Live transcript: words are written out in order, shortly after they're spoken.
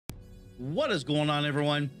What is going on,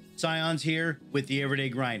 everyone? Scion's here with the Everyday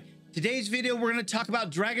Grind. Today's video, we're going to talk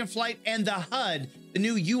about Dragonflight and the HUD, the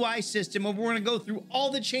new UI system, and we're going to go through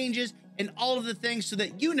all the changes and all of the things so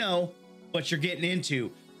that you know what you're getting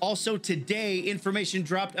into. Also, today, information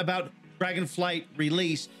dropped about Dragonflight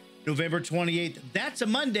release, November 28th. That's a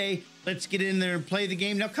Monday. Let's get in there and play the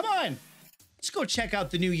game. Now, come on. Let's go check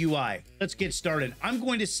out the new UI. Let's get started. I'm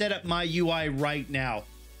going to set up my UI right now,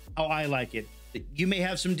 how I like it. You may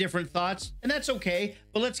have some different thoughts, and that's okay,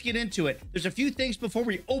 but let's get into it. There's a few things before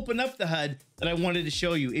we open up the HUD that I wanted to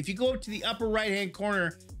show you. If you go up to the upper right-hand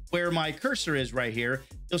corner where my cursor is right here,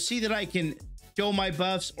 you'll see that I can show my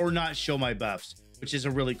buffs or not show my buffs, which is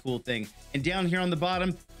a really cool thing. And down here on the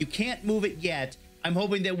bottom, you can't move it yet. I'm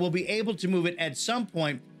hoping that we'll be able to move it at some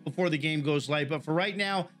point before the game goes live. But for right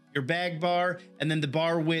now, your bag bar and then the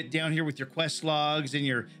bar width down here with your quest logs and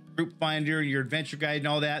your group finder, your adventure guide and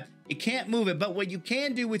all that, you can't move it. But what you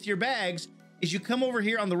can do with your bags is you come over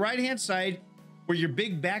here on the right hand side where your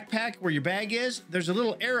big backpack, where your bag is, there's a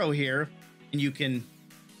little arrow here and you can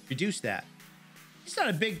reduce that. It's not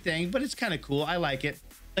a big thing, but it's kind of cool. I like it.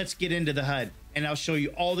 Let's get into the HUD and I'll show you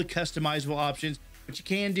all the customizable options, what you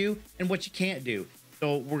can do and what you can't do.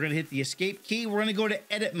 So we're going to hit the escape key. We're going to go to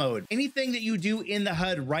edit mode. Anything that you do in the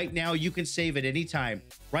HUD right now, you can save at any time.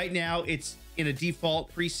 Right now, it's in a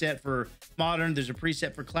default preset for modern. There's a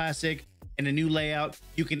preset for classic and a new layout.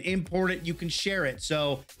 You can import it. You can share it.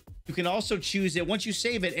 So you can also choose it. Once you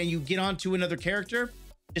save it and you get onto another character,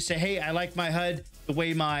 just say, hey, I like my HUD the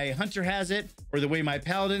way my hunter has it or the way my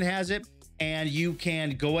paladin has it. And you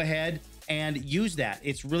can go ahead and use that.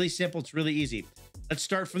 It's really simple. It's really easy. Let's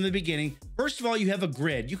start from the beginning. First of all, you have a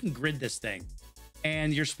grid. You can grid this thing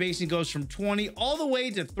and your spacing goes from 20 all the way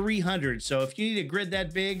to 300. So if you need a grid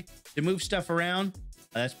that big to move stuff around,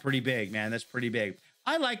 that's pretty big, man. That's pretty big.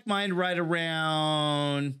 I like mine right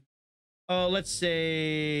around, oh, let's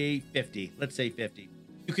say 50. Let's say 50.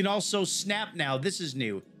 You can also snap now. This is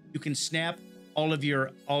new. You can snap all of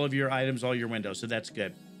your items, all your windows. So that's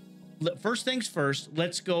good. First things first,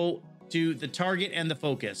 let's go to the target and the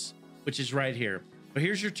focus, which is right here. So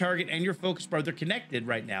here's your target and your focus bar. They're connected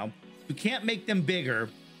right now. You can't make them bigger.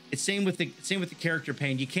 It's same with the character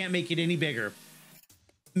pane. You can't make it any bigger.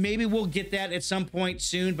 Maybe we'll get that at some point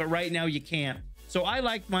soon, but right now you can't. So I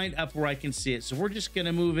like mine up where I can see it. So we're just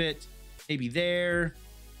gonna move it maybe there,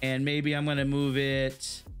 and maybe I'm gonna move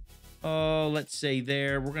it, oh, let's say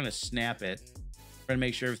there. We're gonna snap it. We're gonna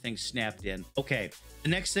make sure everything's snapped in. Okay, the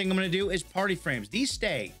next thing I'm gonna do is party frames. These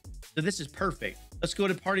stay, so this is perfect. Let's go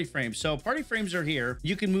to party frames. So party frames are here.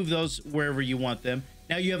 You can move those wherever you want them.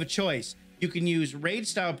 Now you have a choice. You can use raid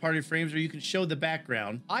style party frames or you can show the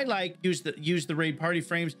background. I like use the raid party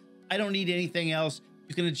frames. I don't need anything else.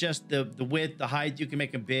 You can adjust the width, the height. You can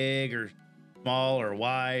make them big or small or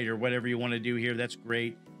wide or whatever you want to do here. That's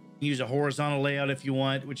great. You can use a horizontal layout if you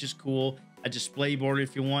want, which is cool. A display board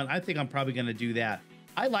if you want. I think I'm probably going to do that.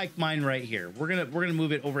 I like mine right here. We're gonna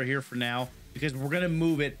move it over here for now because we're gonna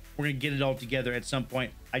move it. We're gonna get it all together at some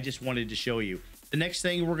point. I just wanted to show you. The next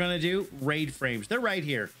thing we're gonna do, raid frames. They're right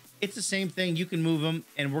here. It's the same thing. You can move them,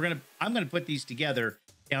 and I'm gonna put these together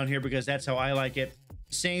down here because that's how I like it.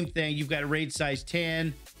 Same thing. You've got a raid size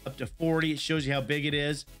 10 up to 40. It shows you how big it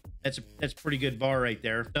is. That's a pretty good bar right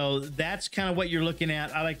there. So that's kind of what you're looking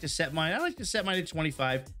at. I like to set mine. I like to set mine at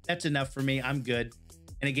 25. That's enough for me. I'm good.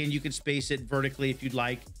 And again, you can space it vertically if you'd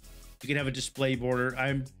like. You can have a display border.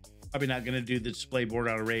 I'm probably not going to do the display board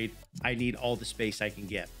on a raid. I need all the space I can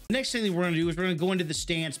get. The next thing that we're going to do is we're going to go into the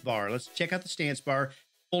stance bar. Let's check out the stance bar.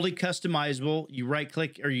 Fully customizable. You right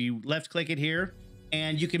click or you left click it here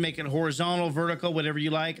and you can make it horizontal, vertical, whatever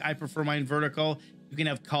you like. I prefer mine vertical. You can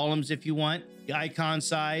have columns if you want. The icon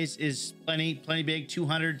size is plenty big,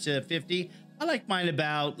 200 to 50. I like mine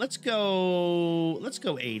about, let's go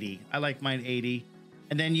 80. I like mine 80.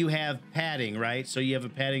 And then you have padding, right? So you have a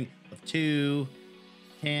padding of 2,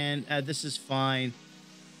 10. This is fine.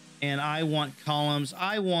 And I want columns.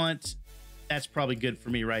 That's probably good for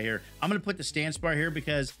me right here. I'm going to put the stance bar here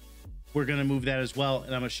because we're going to move that as well.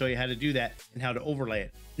 And I'm going to show you how to do that and how to overlay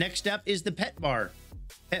it. Next up is the pet bar.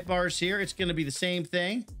 Pet bar is here. It's going to be the same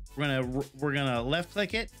thing. We're going to left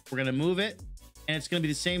click it. We're going to move it. And it's going to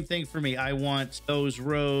be the same thing for me. I want those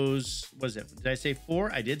rows. What is it? Did I say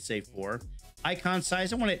 4? I did say 4. Icon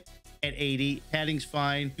size, I want it at 80. Padding's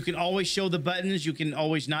fine. You can always show the buttons. You can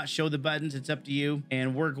always not show the buttons. It's up to you.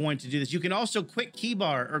 And we're going to do this. You can also quick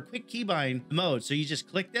keybar or quick keybind mode. So you just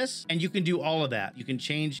click this and you can do all of that. You can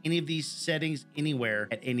change any of these settings anywhere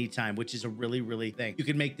at any time, which is a really thing. You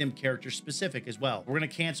can make them character specific as well. We're going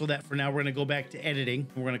to cancel that for now. We're going to go back to editing.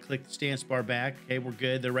 We're going to click the stance bar back. Okay, we're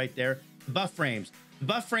good. They're right there. Buff frames.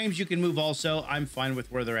 Buff frames you can move also. I'm fine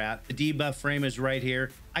with where they're at. The debuff frame is right here.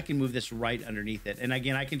 I can move this right underneath it. And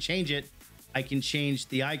again, I can change it. I can change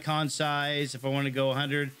the icon size. If I want to go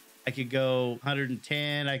 100, I could go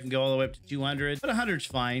 110. I can go all the way up to 200, but 100's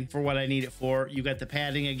fine for what I need it for. You got the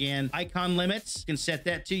padding again. Icon limits, you can set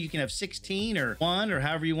that too. You can have 16 or 1 or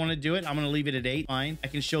however you want to do it. I'm going to leave it at 8. Fine. I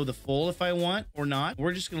can show the full if I want or not.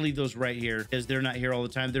 We're just going to leave those right here because they're not here all the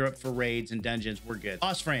time. They're up for raids and dungeons. We're good.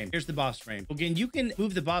 Boss frame. Here's the boss frame. Again, you can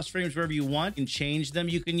move the boss frames wherever you want and change them.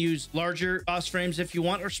 You can use larger boss frames if you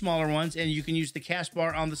want or smaller ones, and you can use the cast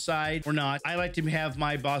bar on the side or not. I like to have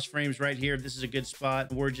my boss frames right here. This is a good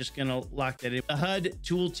spot. We're just going to lock that in. The HUD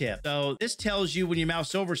tooltip. So this tells you when you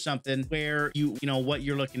mouse over something where you know what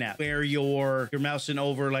you're looking at, where you're mousing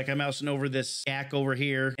over. Like I'm mousing over this stack over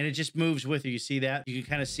here, and it just moves with you. You see that? You can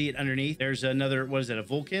kind of see it underneath. There's another, what is it? A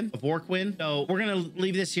Vulcan? A Vorkwin? So we're going to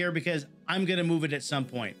leave this here because I'm going to move it at some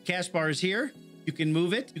point. Cast bar is here. You can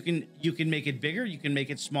move it. You can make it bigger. You can make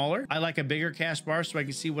it smaller. I like a bigger cast bar so I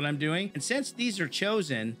can see what I'm doing. And since these are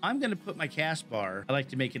chosen, I'm going to put my cast bar. I like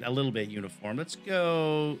to make it a little bit uniform. Let's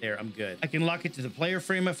go there. I'm good. I can lock it to the player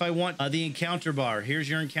frame if I want. The encounter bar. Here's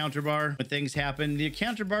your encounter bar when things happen. The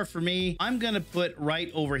encounter bar for me, I'm going to put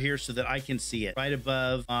right over here so that I can see it right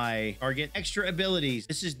above my target. Extra abilities.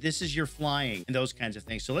 This is your flying and those kinds of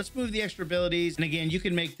things. So let's move the extra abilities. And again, you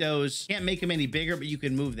can make those, can't make them any bigger, but you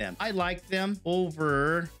can move them. I like them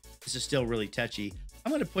over. This is still really touchy.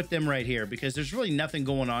 I'm going to put them right here because there's really nothing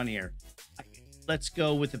going on here. Let's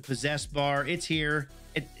go with the possess bar. It's here.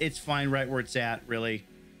 It's fine right where it's at, really.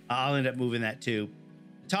 I'll end up moving that too.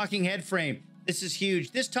 Talking head frame. This is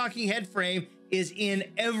huge. This talking head frame is in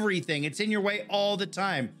everything. It's in your way all the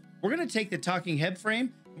time. We're going to take the talking head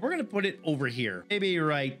frame. We're going to put it over here. Maybe you're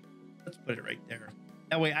right. Let's put it right there.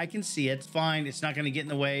 That way I can see it. It's fine. It's not going to get in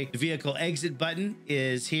the way. The vehicle exit button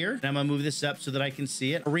is here. And I'm going to move this up so that I can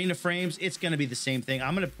see it. Arena frames, it's going to be the same thing.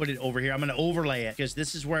 I'm going to put it over here. I'm going to overlay it because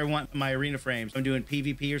this is where I want my arena frames. I'm doing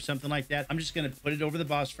PvP or something like that. I'm just going to put it over the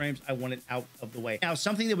boss frames. I want it out of the way. Now,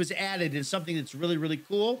 something that was added and something that's really, really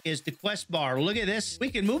cool is the quest bar. Look at this. We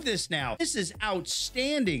can move this now. This is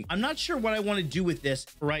outstanding. I'm not sure what I want to do with this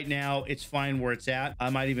right now. It's fine where it's at. I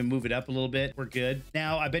might even move it up a little bit. We're good.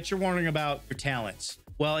 Now, I bet you're wondering about your talents.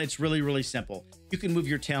 Well, it's really, really simple. You can move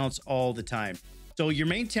your talents all the time. So your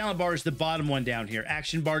main talent bar is the bottom one down here,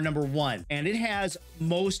 action bar number 1, and it has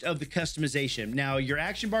most of the customization. Now, your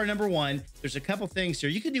action bar number 1, there's a couple things here.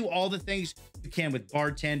 You can do all the things you can with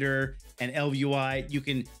Bartender and ELVUI. You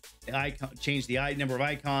can change the number of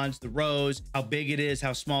icons, the rows, how big it is,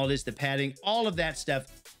 how small it is, the padding, all of that stuff.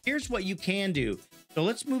 Here's what you can do. So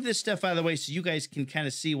let's move this stuff out of the way so you guys can kind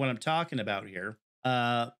of see what I'm talking about here.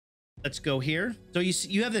 Let's go here. So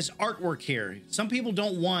you have this artwork here. Some people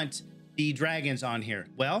don't want the dragons on here.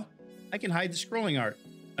 Well, I can hide the scrolling art.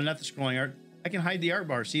 Not the scrolling art. I can hide the art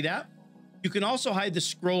bar. See that? You can also hide the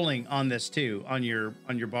scrolling on this too, on your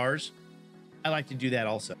bars. I like to do that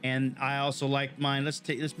also. And I also like mine. Let's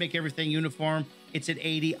make everything uniform. It's at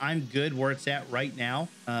 80. I'm good where it's at right now.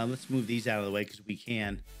 Let's move these out of the way because we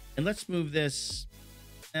can. And let's move this.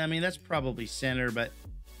 I mean, that's probably center, but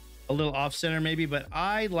a little off center maybe, but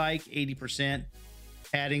I like 80%.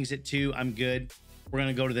 Padding's at 2. I'm good. We're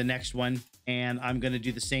going to go to the next one and I'm going to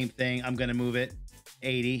do the same thing. I'm going to move it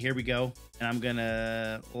 80. Here we go. And I'm going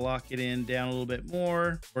to lock it in down a little bit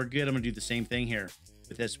more. We're good. I'm going to do the same thing here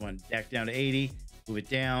with this one. Back down to 80. Move it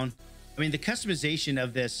down. I mean, the customization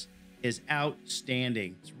of this is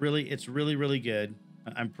outstanding. It's really, really good.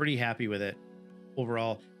 I'm pretty happy with it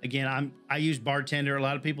overall. Again, I use Bartender. A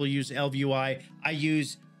lot of people use ELVUI. I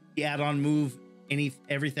use the add-on move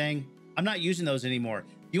everything. I'm not using those anymore.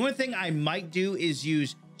 The only thing I might do is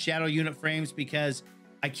use shadow unit frames because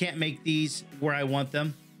I can't make these where I want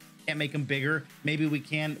them. Can't make them bigger. Maybe we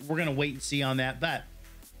can. We're going to wait and see on that. But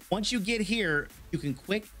once you get here, you can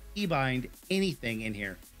quick keybind anything in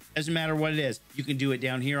here. Doesn't matter what it is. You can do it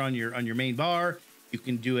down here on your main bar. You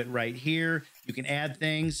can do it right here. You can add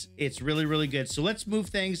things. It's really, really good. So let's move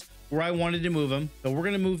things where I wanted to move them. So we're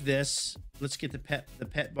going to move this. Let's get the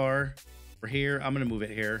pet bar for here. I'm going to move it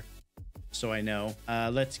here so I know.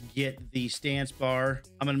 Let's get the stance bar.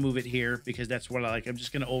 I'm going to move it here because that's what I like. I'm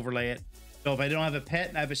just going to overlay it. So if I don't have a pet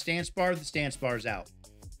and I have a stance bar, the stance bar is out.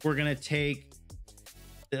 We're going to take,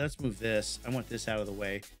 let's move this. I want this out of the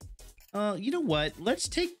way. You know what? Let's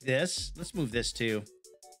take this. Let's move this too.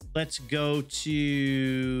 Let's go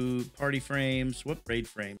to party frames. What raid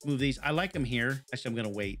frame? Move these. I like them here. Actually, I'm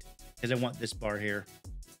going to wait because I want this bar here.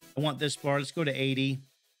 I want this bar. Let's go to 80.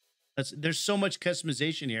 There's so much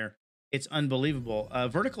customization here. It's unbelievable.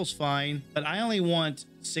 Vertical's fine, but I only want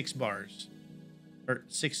 6 bars or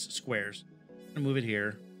 6 squares. I'm gonna move it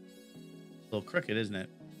here. A little crooked, isn't it?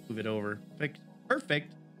 Move it over. Perfect.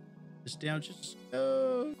 Perfect. Just down, just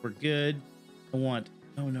we're good. I want,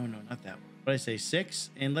 no, not that one. What did I say? 6,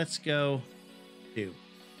 and let's go 2.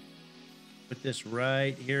 Put this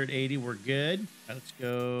right here at 80. We're good. Let's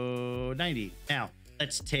go 90. Now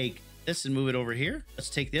let's take this and move it over here. Let's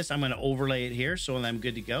take this. I'm going to overlay it here so I'm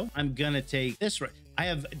good to go. I'm going to take this right. I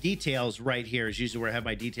have details right here is usually where I have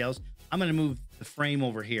my details. I'm going to move the frame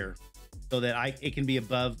over here so that it can be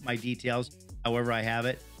above my details however I have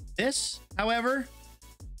it. This, however,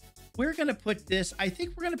 we're going to put this, I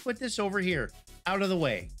think we're going to put this over here out of the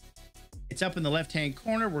way. It's up in the left-hand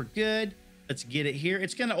corner. We're good. Let's get it here.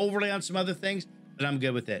 It's going to overlay on some other things, but I'm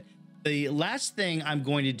good with it. The last thing I'm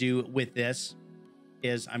going to do with this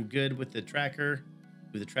is I'm good with the tracker.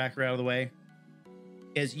 Move the tracker out of the way.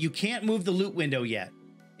 Is you can't move the loot window yet.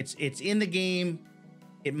 It's in the game.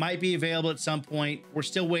 It might be available at some point. We're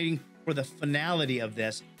still waiting for the finality of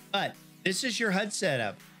this, but this is your HUD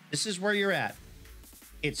setup. This is where you're at.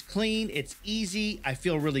 It's clean. It's easy. I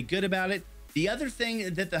feel really good about it. The other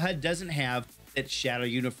thing that the HUD doesn't have that Shadow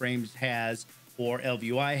Uniframes has or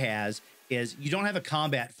ELVUI has is you don't have a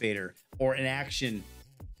combat fader or an action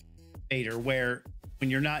fader where when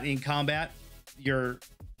you're not in combat, your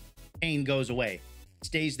pane goes away. It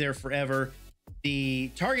stays there forever.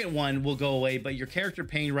 The target one will go away, but your character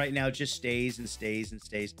pane right now just stays and stays and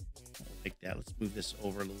stays. Like that. Let's move this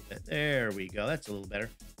over a little bit. There we go. That's a little better.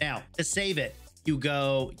 Now, to save it, you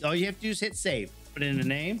go, all you have to do is hit save. Put in a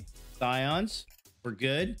name, Scions. We're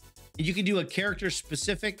good. And you can do a character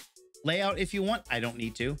specific layout if you want. I don't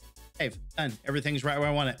need to. Save. Done. Everything's right where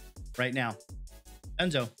I want it right now.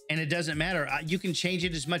 Dunzo. And it doesn't matter. You can change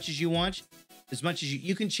it as much as you want. As much as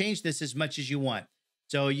you can change this as much as you want.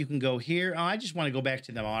 So you can go here. Oh, I just want to go back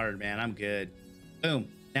to the modern, man. I'm good. Boom.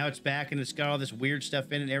 Now it's back and it's got all this weird stuff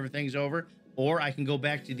in it and everything's over. Or I can go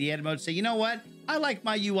back to the edit mode and say, you know what? I like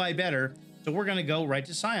my UI better. So we're going to go right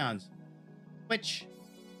to Scions. Switch.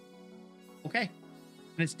 Okay.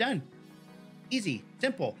 And it's done. Easy.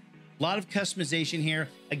 Simple. A lot of customization here.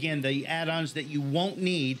 Again, the add-ons that you won't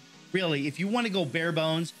need. Really, if you want to go bare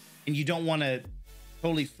bones and you don't want to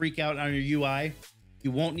totally freak out on your UI,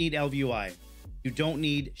 you won't need ELVUI. You don't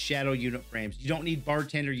need Shadow Uniframes. You don't need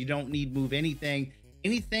Bartender. You don't need move anything.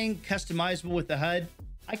 Anything customizable with the HUD,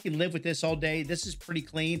 I can live with this all day. This is pretty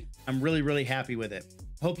clean. I'm really, really happy with it.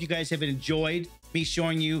 Hope you guys have enjoyed me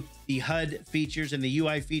showing you the HUD features and the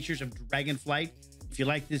UI features of Dragonflight. If you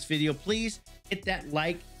like this video, please hit that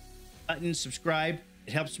like button, subscribe.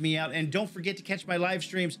 It helps me out. And don't forget to catch my live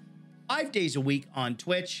streams 5 days a week on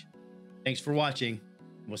Twitch. Thanks for watching.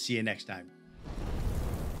 We'll see you next time.